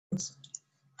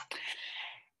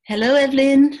Hello,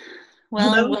 Evelyn.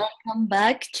 Well, Hello. welcome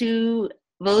back to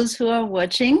those who are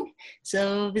watching.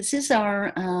 So this is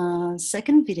our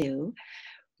second video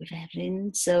with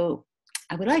Evelyn. So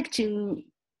I would like to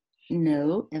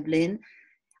know, Evelyn,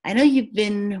 I know you've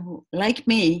been, like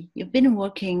me, you've been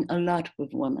working a lot with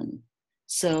women.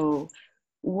 So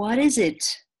what is it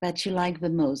that you like the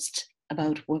most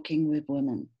about working with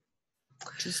women?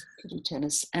 Just could you tell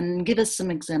us and give us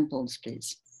some examples,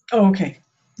 please? Oh, okay.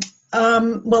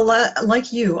 Well,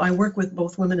 like you, I work with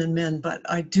both women and men, but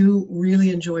I do really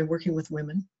enjoy working with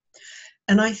women.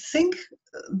 And I think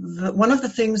that one of the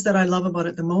things that I love about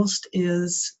it the most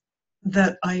is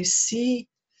that I see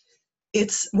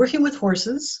it's working with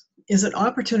horses is an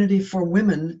opportunity for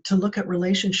women to look at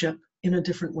relationship in a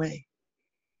different way.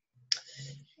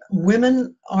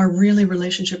 Women are really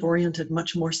relationship oriented,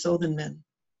 much more so than men.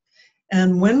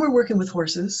 And when we're working with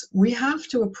horses, we have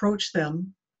to approach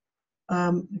them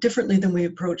differently than we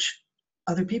approach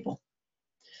other people.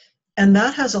 And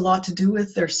that has a lot to do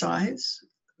with their size,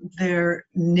 their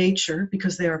nature,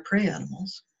 because they are prey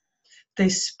animals. They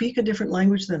speak a different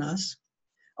language than us,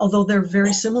 although they're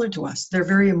very similar to us. They're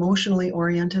very emotionally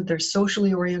oriented, they're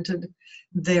socially oriented,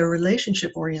 they're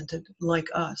relationship oriented like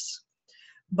us.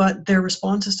 But their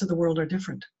responses to the world are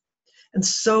different. And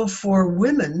so for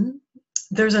women,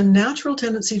 there's a natural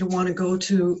tendency to want to go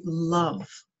to love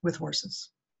with horses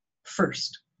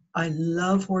first. I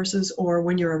love horses, or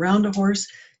when you're around a horse,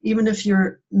 even if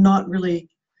you're not really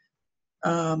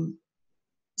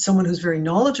someone who's very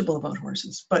knowledgeable about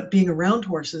horses, but being around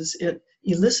horses, it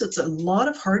elicits a lot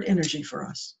of heart energy for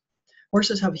us.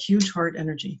 Horses have huge heart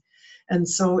energy. And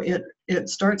so it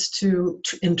starts to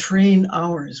entrain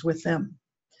ours with them.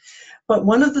 But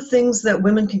one of the things that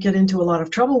women can get into a lot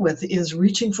of trouble with is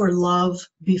reaching for love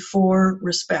before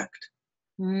respect.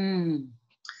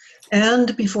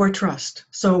 And before trust.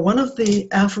 So one of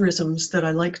the aphorisms that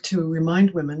I like to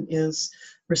remind women is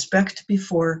respect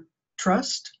before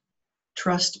trust,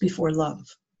 trust before love.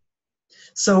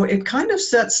 So it kind of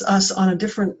sets us on a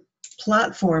different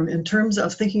platform in terms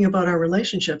of thinking about our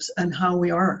relationships and how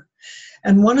we are.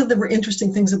 And one of the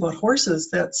interesting things about horses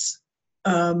that's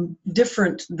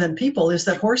different than people is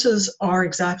that horses are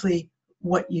exactly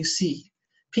what you see.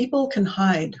 People can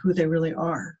hide who they really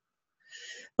are.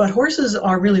 But horses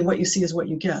are really what you see is what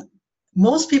you get.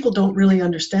 Most people don't really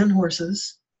understand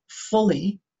horses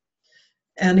fully.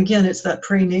 And again, it's that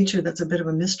prey nature that's a bit of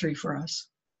a mystery for us.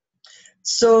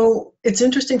 So it's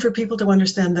interesting for people to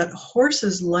understand that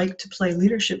horses like to play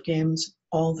leadership games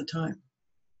all the time.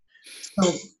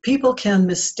 So people can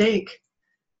mistake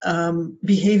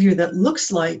behavior that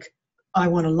looks like, I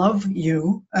want to love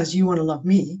you as you want to love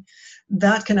me.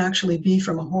 That can actually be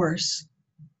from a horse,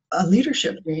 a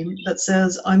leadership game that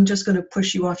says, I'm just going to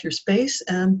push you off your space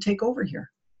and take over here.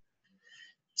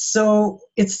 So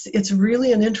it's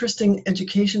really an interesting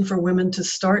education for women to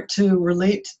start to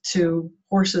relate to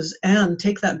horses and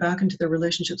take that back into their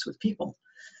relationships with people.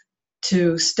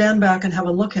 To stand back and have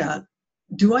a look at,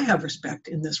 do I have respect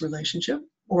in this relationship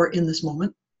or in this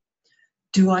moment?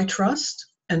 Do I trust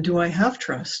and do I have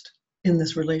trust in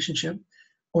this relationship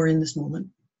or in this moment?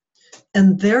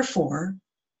 And therefore,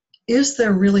 is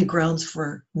there really grounds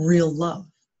for real love?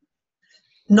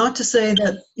 Not to say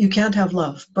that you can't have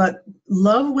love, but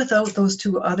love without those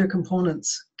two other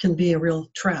components can be a real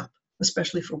trap,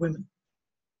 especially for women.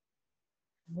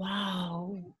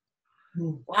 Wow.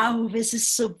 Wow, this is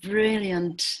so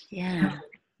brilliant. Yeah.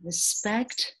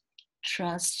 Respect,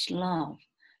 trust, love.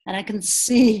 And I can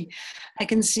see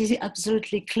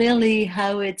absolutely clearly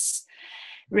how it's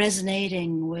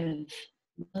resonating with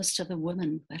most of the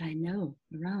women that I know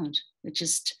around. They're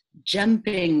just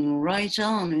jumping right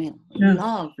on.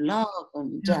 Love,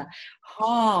 and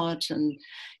heart and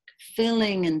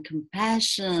feeling and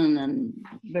compassion, and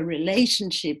the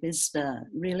relationship is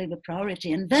really the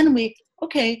priority. And then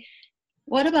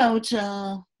what about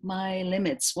my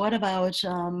limits? What about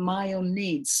my own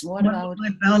needs? What about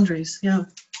my boundaries? Yeah.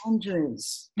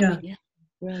 Boundaries. Yeah. Yeah.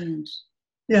 Brilliant.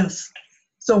 Yes.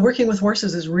 So working with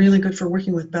horses is really good for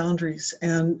working with boundaries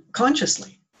and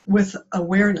consciously with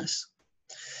awareness.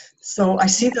 So I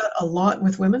see that a lot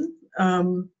with women,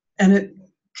 and it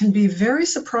can be very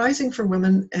surprising for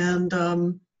women,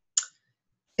 and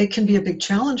it can be a big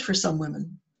challenge for some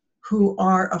women who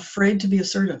are afraid to be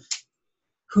assertive,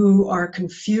 who are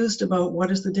confused about what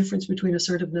is the difference between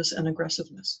assertiveness and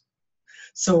aggressiveness.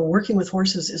 So working with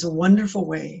horses is a wonderful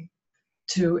way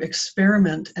to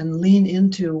experiment and lean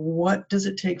into what does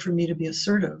it take for me to be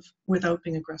assertive without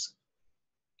being aggressive.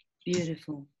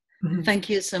 Beautiful. Mm-hmm. Thank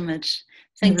you so much.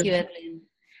 Thank you, Evelyn.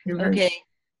 Okay,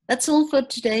 That's all for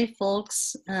today,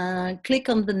 folks. Click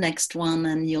on the next one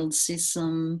and you'll see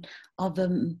some of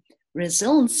the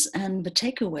results and the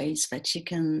takeaways that you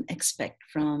can expect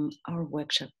from our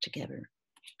workshop together.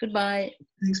 Goodbye.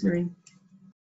 Thanks, Maureen.